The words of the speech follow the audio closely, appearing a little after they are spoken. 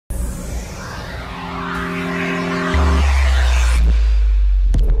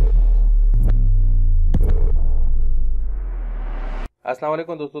अस्सलाम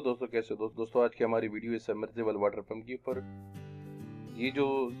वालेकुम दोस्तों कैसे हो दोस्तों। आज की हमारी वीडियो है सबमर्सिबल वाटर पंप की ऊपर। ये जो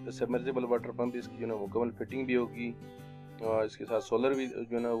सबमर्सिबल वाटर पंप इसकी जो ना मुकम्मल फिटिंग भी होगी और इसके साथ सोलर भी जो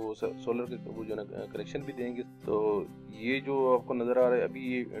है ना वो सोलर के वो जो ना कनेक्शन भी देंगे। तो ये जो आपको नज़र आ रहा है अभी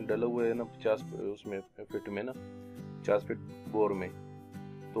ये डला हुआ है ना 50 उसमें फिट में ना 50 फिट बोर में।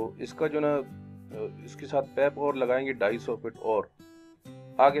 तो इसका जो ना इसके साथ पैप और लगाएंगे 250 फिट और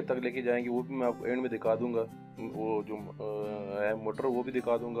आगे तक लेके जाएंगे। वो भी मैं आपको एंड में दिखा दूंगा। वो जो है मोटर वो भी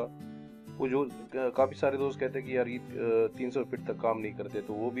दिखा दूंगा। वो जो काफ़ी सारे दोस्त कहते हैं कि यार ये 300 फीट तक काम नहीं करते,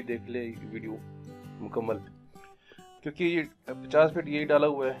 तो वो भी देख ले वीडियो मुकम्मल, क्योंकि ये 50 फीट यही डाला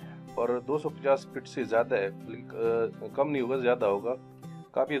हुआ है और 250 फीट से ज़्यादा है, कम नहीं होगा ज़्यादा होगा।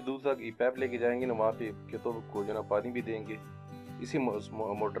 काफ़ी दूर तक ये पैप लेके जाएंगे ना, वहाँ पे खेतों को जो ना पानी भी देंगे इसी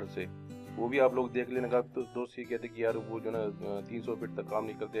मोटर से। वो भी आप लोग देख लेना। का तो दोस्त ये कहते कि यार वो जो ना 300 फीट तक काम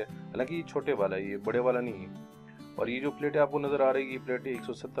नहीं करते हैं, हालांकि ये छोटे वाला है, ये बड़े वाला नहीं है। और ये जो प्लेट आपको नज़र आ रही है ये प्लेट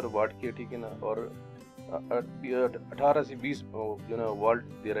 170 वाट की है, ठीक है ना। और 18 से 20 जो ना वोल्ट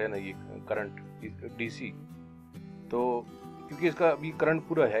दे रहे हैं ना ये करंट डीसी। तो क्योंकि इसका अभी करंट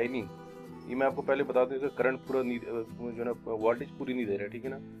पूरा है ही नहीं, ये मैं आपको पहले बता दूं, इसका करंट पूरा नहीं जो ना वोल्टेज पूरी नहीं दे रहा है, ठीक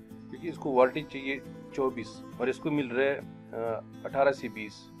है ना। क्योंकि इसको वोल्टेज चाहिए 24 और इसको मिल रहा है 18 से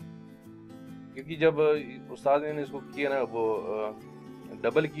 20। क्योंकि जब उस्ताद ने इसको किया ना वो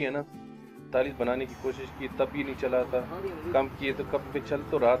डबल किया ना 40 बनाने की कोशिश की, तब भी नहीं चला था। कम किए तो कब पे चल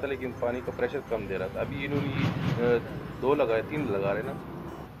तो रहा था, लेकिन पानी का प्रेशर कम दे रहा था। अभी इन्होंने 2 लगाए, 3 लगा रहे ना,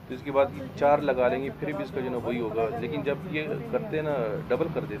 तो इसके बाद 4 लगा लेंगे, फिर भी इसका जो ना वही होगा। लेकिन जब ये करते ना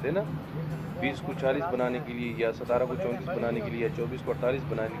डबल कर देते ना 20 को 40 बनाने के लिए या 17 को 34 बनाने के लिए या 24 को 48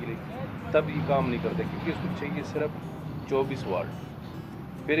 बनाने के लिए, तब ये काम नहीं करते, क्योंकि इसको चाहिए सिर्फ 24 वाट।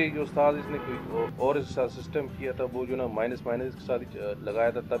 फिर एक जो उस्ताद इसने कोई और इसका सिस्टम किया था, वो जो ना माइनस माइनस के साथ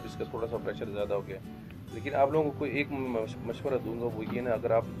लगाया था, तब इसका थोड़ा सा प्रेशर ज़्यादा हो गया। लेकिन आप लोगों को एक मशवरा दूंगा, वो ये ना,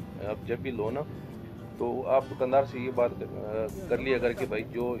 अगर आप जब भी लो ना, तो आप दुकानदार से ये बात कर लिया अगर कि भाई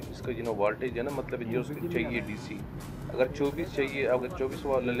जो इसका जो ना वोल्टेज है ना, मतलब जो उसको चाहिए डीसी, अगर 24 चाहिए, अगर 24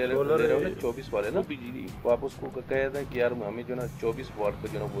 वाले ले रहे हो ना, 24 वाले ना, तो आप उसको कह दें कि यार हमें जो ना 24 वाट का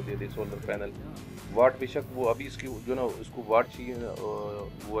जो ना वो दे दे सोलर पैनल। वाट बेशक वो अभी इसकी जो ना उसको वाट चाहिए ना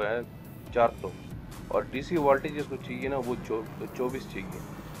वो है 400, और डीसी वोल्टेज इसको चाहिए ना वो 24 चाहिए।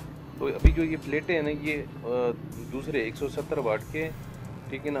 तो अभी जो ये प्लेटें हैं ना ये दूसरे 170 वाट के,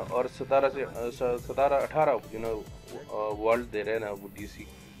 ठीक है ना, और 17-18 जो ना वोल्ट दे रहे हैं ना, वो डीसी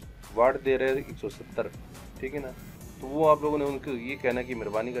वाट दे रहे हैं 170, ठीक है ना। तो वो आप लोगों ने उनको ये कहना कि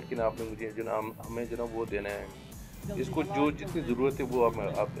मेहरबानी करके ना आप लोग मुझे जो ना हमें जो ना वो देना है, इसको जो जितनी ज़रूरत है वो आप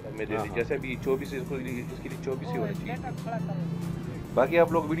हमें दे दीजिए। जैसे अभी 24 इसको इसके लिए 24 ही होना चाहिए। बाकी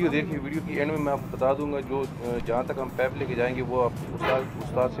आप लोग वीडियो देखिए, वीडियो की एंड में मैं आपको बता दूंगा जो जहाँ तक हम पैप लेके जाएंगे वो आप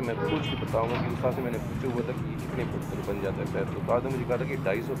उस्ताद से मैं पूछ के बताऊंगा। कि उस्ताद से मैंने पूछा हुआ था कि कितने फीट तक बन जाता है पैप, तो उस्ताद ने मुझे कहा था कि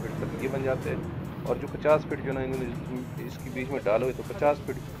 250 फीट तक ये बन जाते हैं। और जो 50 फीट जो ना इन्होंने इसके बीच में डालो है, तो 50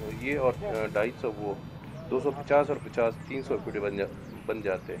 फीट ये और 250 वो 250 और 50 300 फीट बन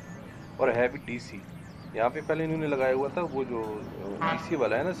जाते हैं। और है भी डीसी। यहाँ पे पहले इन्होंने लगाया हुआ था वो जो डीसी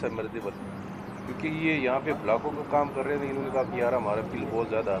वाला है ना सबमर्सिबल, क्योंकि ये यहाँ पे ब्लॉकों का काम कर रहे थे। इन्होंने कहा कि यार हमारा बिल बहुत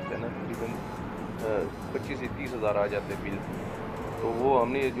ज़्यादा आता है ना, तकरीबन 25 से 30 हज़ार आ जाते हैं बिल, तो वो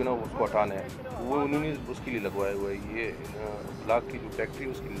हमने जो ना उसको हटाना है। वो उन्होंने उसके लिए लगवाया हुआ है, ये ब्लॉक की जो फैक्ट्री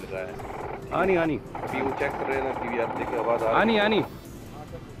उसके लिए लगाया है। आनी आनी अभी वो चेक कर रहे हैं ना कि यार देखिए आवाज़ आ रही आनी।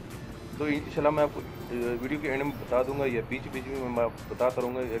 तो इंशाल्लाह मैं आपको वीडियो के एंड में बता दूंगा, या बीच बीच में मैं बताता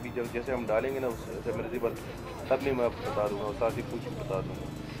रहूँगा। अभी जब जैसे हम डालेंगे ना उस सबमर्सिबल, तब नहीं मैं आपको बता दूंगा, और साथ ही पूछ के बता दूंगा।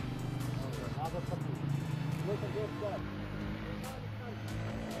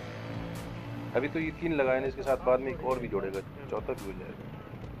 अभी तो ये 3 लगाए ना, इसके साथ बाद में एक और भी जोड़ेगा, चौथा भी हो जाएगा।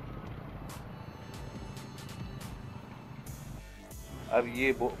 अब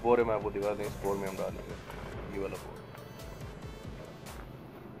ये बोर है, मैं आपको दिखा दें, इस बोर में हम डालेंगे ये वाला बोर।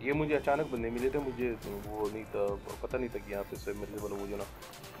 ये मुझे अचानक बंदे मिले थे, मुझे वो नहीं था, पता नहीं था कि यहाँ पे सबमर्सिबल वो जो ना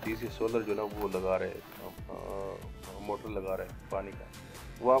डीसी सोलर जो ना वो लगा रहे मोटर लगा रहे पानी का।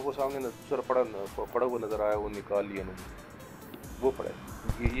 वो आपको सामने ना दूसरा पड़ा हुआ नज़र आया, वो निकाल लिया उन्होंने, वो पड़ा है।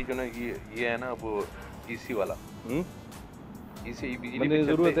 ये जो ना ये है ना वो डीसी वाला, इसे बिजली पे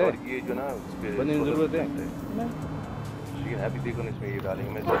चलते है, और ये जो ना बनने की ज़रूरत है। लेकिन अभी देखो ना इसमें ये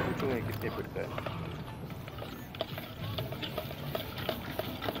डालेंगे, मैं जब पूछूंगा कितने फीट का है।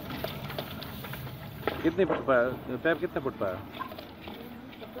 कितने फुट पाया पैप, कितने फुट पाया?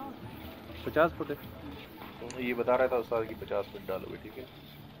 50 फुट है। ये बता रहा था उस्ताद कि 50 फीट डालोगे, ठीक है।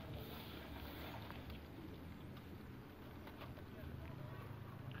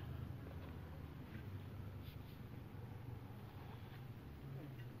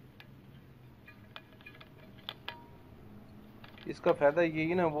 इसका फ़ायदा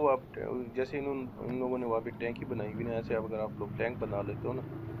यही ना, वो आप जैसे इन लोगों ने वहाँ पे टैंकी बनाई हुई ना, ऐसे अगर आप लोग टैंक बना लेते हो ना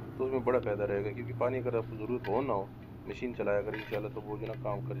तो उसमें बड़ा फ़ायदा रहेगा, क्योंकि पानी अगर आपको ज़रूरत हो ना हो, मशीन चलाया अगर इंशाल्लाह तो वो जो ना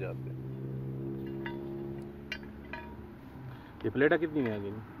काम कर जाते हैं। ये प्लेटा कितनी में आ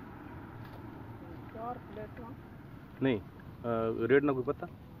गई? 4 प्लेट नहीं, रेट ना कोई पता?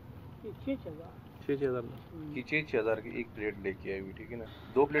 6,000 6,000 कि 6,000 की एक प्लेट लेके आई हुई, ठीक है ना।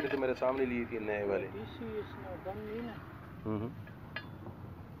 2 प्लेटें तो मेरे सामने ली थी नए वाले। इसमें बन नहीं ना।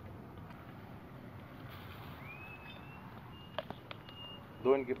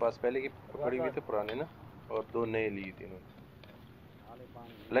 दो इनके पास पहले की पड़ी हुई थे पुराने ना, और 2 नए लिए थे इन्होंने।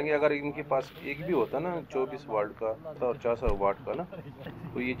 हालांकि अगर इनके पास एक भी होता ना 24 वाट का और 400 वाट का ना,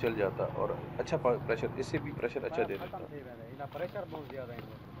 तो ये चल जाता और अच्छा प्रेशर, इससे भी प्रेशर अच्छा दे देता। प्रेशर बहुत ज़्यादा है।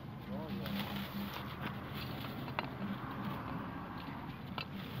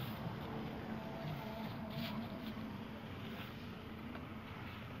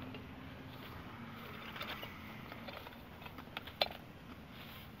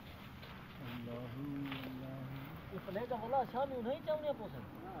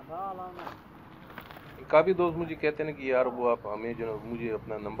 काफ़ी दोस्त मुझे कहते हैं कि यार वो आप हमें जो मुझे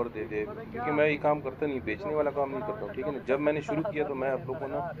अपना नंबर दे दे, क्योंकि मैं ये काम करता नहीं, बेचने वाला काम नहीं करता हूँ, ठीक है ना। जब मैंने शुरू किया तो मैं आप लोगों को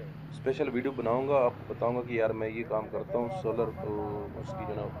ना स्पेशल वीडियो बनाऊंगा, आपको बताऊंगा कि यार मैं ये काम करता हूँ, सोलर उसकी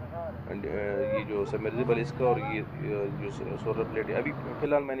जो ना ये जो सबमर्सिबल इसका और ये जो सोलर प्लेट है। अभी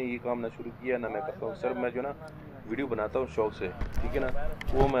फ़िलहाल मैंने ये काम ना शुरू किया ना मैं करता हूँ, सर मैं जो ना वीडियो बनाता हूँ शौक से, ठीक है ना,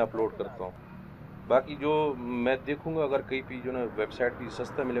 वो मैं अपलोड करता हूँ। बाकी जो मैं देखूंगा अगर कहीं भी जो ना वेबसाइट भी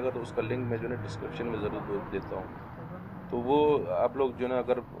सस्ता मिलेगा तो उसका लिंक मैं जो ना डिस्क्रिप्शन में ज़रूर देता हूँ। तो वो आप लोग जो ना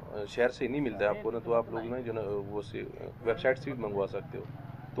अगर शहर से नहीं मिलता है आपको ना, तो आप लोग ना जो ना वो से वेबसाइट से भी मंगवा सकते हो।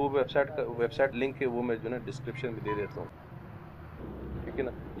 तो वेबसाइट लिंक है वो मैं जो ना डिस्क्रिप्शन में दे देता हूँ, ठीक है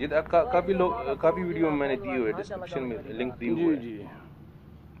ना। ये काफ़ी लोग काफ़ी वीडियो में मैंने दी हुई है, डिस्क्रिप्शन में लिंक दी हुई है। जी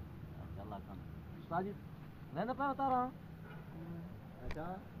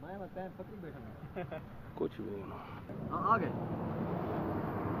कुछ भी नहीं। आ गए,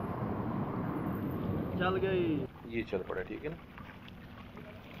 चल गई। ये चल पड़ा, ठीक है ना।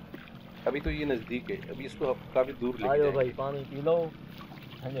 अभी तो ये नज़दीक है, अभी इसको आप काफ़ी दूर लेके आयो जाएंगे। भाई पानी पी लो,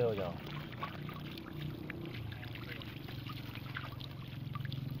 ठंडे हो जाओ।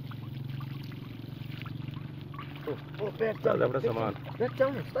 ओ बैग चल, अपना सामान बैग चल,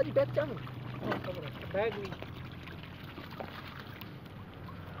 उस्ताद बैग चल, बैग नहीं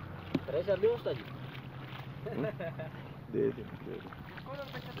प्रेशर दे उस्ताद जी। दे सोलर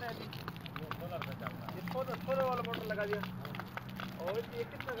पे चल रहा है अभी, सोलर पे चल रहा है। इसको तो सोलर वाला मोटर लगा दिया। और ये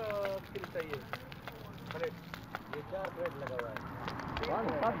कितना का स्किल चाहिए प्लेट? ये 4 प्लेट लगा हुआ है।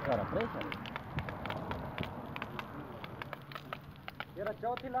 पानी सब सारा प्रेशर तेरा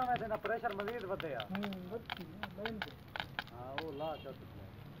चौथी लाना है ना, प्रेशर मजीद बढ़ेगा। हाँ वो ला चौथी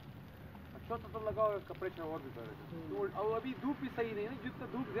चौथा तो लगाओ, इसका प्रेशर और भी बढ़ेगा। तो अब अभी धूप भी सही नहीं है, जितना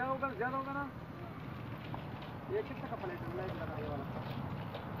धूप ज्यादा होगा ना। ये कितना का प्लेट है लाइट लगा वाला?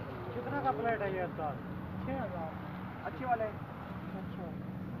 कितना का प्लेट है ये सर? 6,000 अच्छे वाले? अच्छा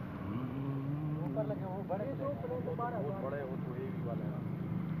ऊपर लगे वो बड़े बहुत बड़े, वो तो हेवी वाले हैं,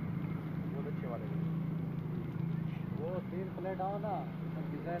 बहुत अच्छे वाले। वो 3 प्लेट आओ ना,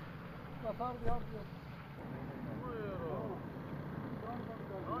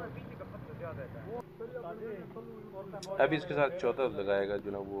 अभी इसके साथ चौथा लगाएगा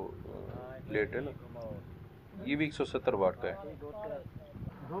जो ना वो प्लेट है ना, ये भी 170 वाट का है।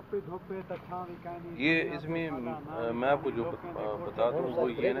 ये इसमें मैं आपको जो बता दूँ वो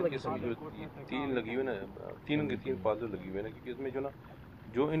ये है ना कि इसमें जो 3 लगी हुई है ना, 3 की 3 फालतू लगी हुई है ना, क्योंकि इसमें जो ना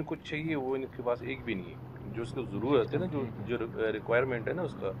जो इनको चाहिए वो इनके पास एक भी नहीं है। जो उसको ज़रूरत है ना, जो रिक्वायरमेंट है ना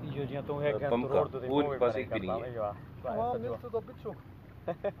उसका पंप का, वो इनके पास एक भी नहीं है।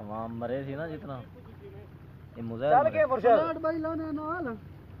 वहाँ मरे थी ना जितना ये मुझे चल के मुर्शद भाई लाने ना हाल।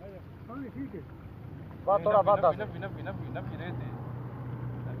 हां ठीक है, बात थोड़ा बात नबी रहते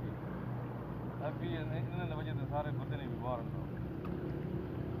अभी इन्होंने वजह से सारे बंदे ने भी बाहर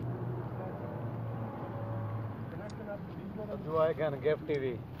जो है क्या गिफ्ट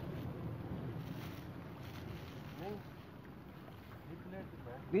टीवी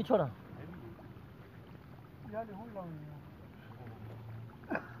भी छोड़ा याली हुन लाऊंगी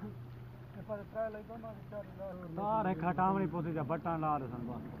पर ट्रायल है दोनों चार तार है खटावनी पोते जा बटन ला रहे सन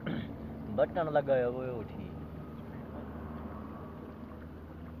बटन लगा है वो ठीक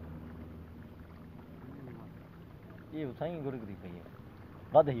ये उठाई गुड़गुड़ी पई है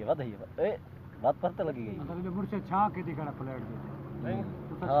वध है ए बात पर तो लगी गई मतलब जो मुर्शे छा के दिखड़ा प्लेट दे नहीं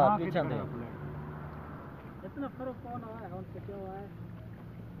तो हां छा के पीछे दे प्लेट इतना फर्क कौन आया है उनसे क्यों आया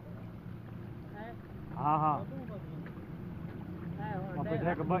हां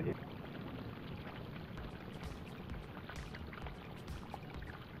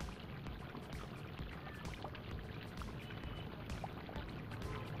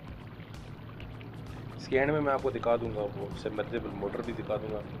इसके एंड में मैं आपको दिखा दूंगा, वो सबमर्सिबल मोटर भी दिखा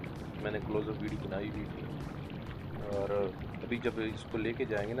दूंगा। मैंने क्लोजअप वीडियो बनाई हुई थी, और अभी जब इसको लेके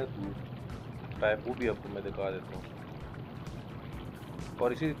जाएंगे ना दूर पाइप, वो भी आपको मैं दिखा देता हूँ।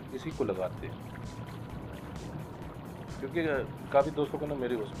 और इसी को लगाते हैं, क्योंकि काफ़ी दोस्तों को ना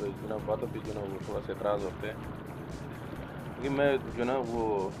मेरे उस पर जो ना बातों पे जो ना वो थोड़ा सा एतराज़ होते हैं, क्योंकि मैं जो ना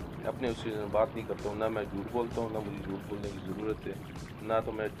वो अपने उससे बात नहीं करता हूँ, ना मैं झूठ बोलता हूँ, ना मुझे झूठ बोलने की ज़रूरत है, ना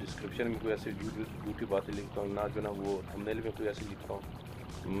तो मैं डिस्क्रिप्शन में कोई ऐसी झूठी बातें लिखता हूँ, ना जो ना वो थंबनेल में कोई ऐसी लिखता हूँ।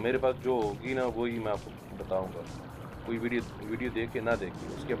 मेरे पास जो होगी ना वही मैं आपको बताऊँगा। कोई वीडियो देखे ना देखे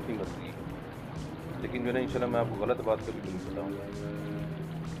उसकी अपनी मर्जी है, लेकिन जो ना इंशाल्लाह मैं आपको गलत बात कभी नहीं बताऊँगा।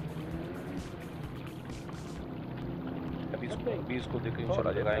 अभी इसको देख के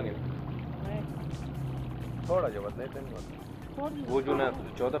इंशाल्लाह लगाएंगे थोड़ा जबरदस्त नहीं, वो जो ना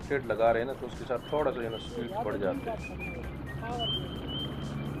 14 प्लेट लगा रहे हैं ना, तो उसके साथ थोड़ा सा जो ना स्पीड बढ़ जाती है।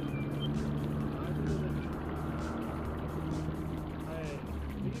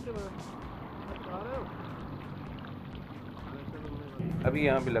 अभी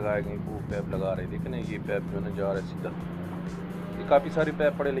यहाँ भी लगाए गए, वो पैप लगा रहे हैं, देखें ना, ये पैप जो है ना जा रहा है सीधा। ये काफ़ी सारे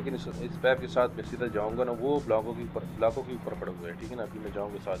पैप पड़े, लेकिन इस पैप के साथ मैं सीधा जाऊँगा ना, वो ब्लॉकों के ऊपर पड़े हुए हैं, ठीक है ना। अभी मैं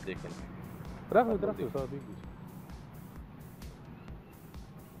जाऊँगा साथ देखें,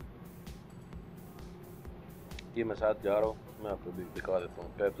 ये मैं साथ जा रहा हूँ, मैं आपको भी दिखा देता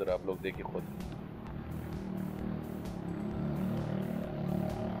हूँ पैप, ज़रा आप लोग देखिए खुद।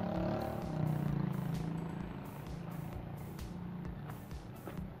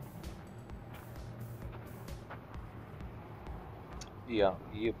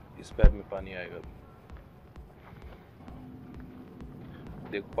 ये इस पैप में पानी आएगा,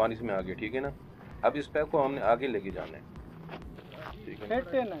 देखो पानी इसमें आ गया, ठीक है ना। अब इस पैप को हमने आगे लेके जाना है, ठीक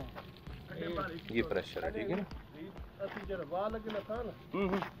है ना। ये प्रेशर है, ठीक है ना।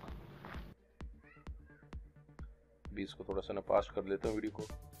 अभी इसको थोड़ा सा ना पास कर लेता हूँ वीडियो को,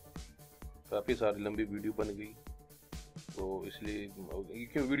 काफ़ी सारी लंबी वीडियो बन गई, तो इसलिए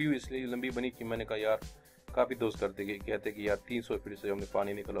क्यों वीडियो इसलिए लंबी बनी कि मैंने कहा यार, काफ़ी दोस्त कहते कि यार 300 फीट से हमने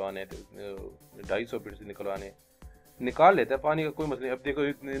पानी निकलवाने, 250 फीट से निकाल लेता है पानी का, कोई मसला नहीं। अब देखो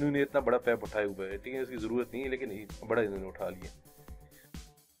इन्होंने इतना बड़ा पैप उठाया हुआ है, ठीक है, इसकी ज़रूरत नहीं है, लेकिन बड़ा इन्होंने उठा लिया।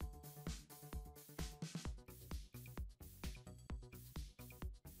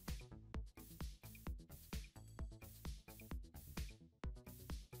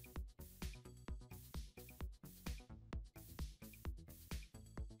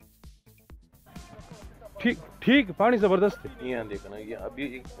 ठीक पानी जबरदस्त है। यहाँ देखो ना, ये अभी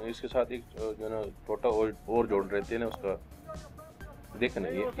इसके साथ एक जो ना छोटा और जोड़ रहे थे ना उसका, देख ना,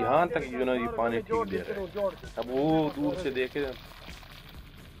 ये यहाँ तक जो ना ये पानी ठीक दे रहा है। अब वो दूर से देखे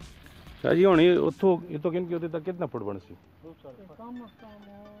जी हम उतो किनकी होती तक कितना फुट बन सी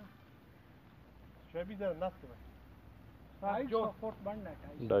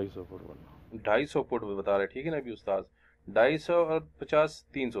 250 फुट बता रहे, ठीक है ना अभी उस्ताद, 250 और 50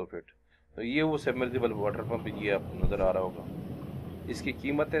 300 फीट। तो ये वो सबमर्सिबल वाटर पंप, ये आपको नज़र आ रहा होगा। इसकी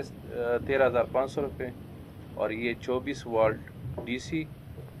कीमत है 13,500 रुपये, और ये 24 वाट DC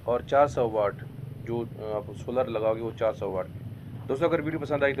और 400 वाट जो आप सोलर लगाओगे वो 400 वाट। दोस्तों अगर वीडियो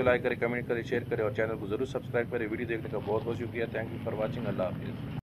पसंद आई तो लाइक करें, कमेंट करें, शेयर करें, और चैनल को ज़रूर सब्सक्राइब करें। वीडियो देखने का बहुत बहुत शुक्रिया। Thank you for watching. अल्लाह हाफिज़।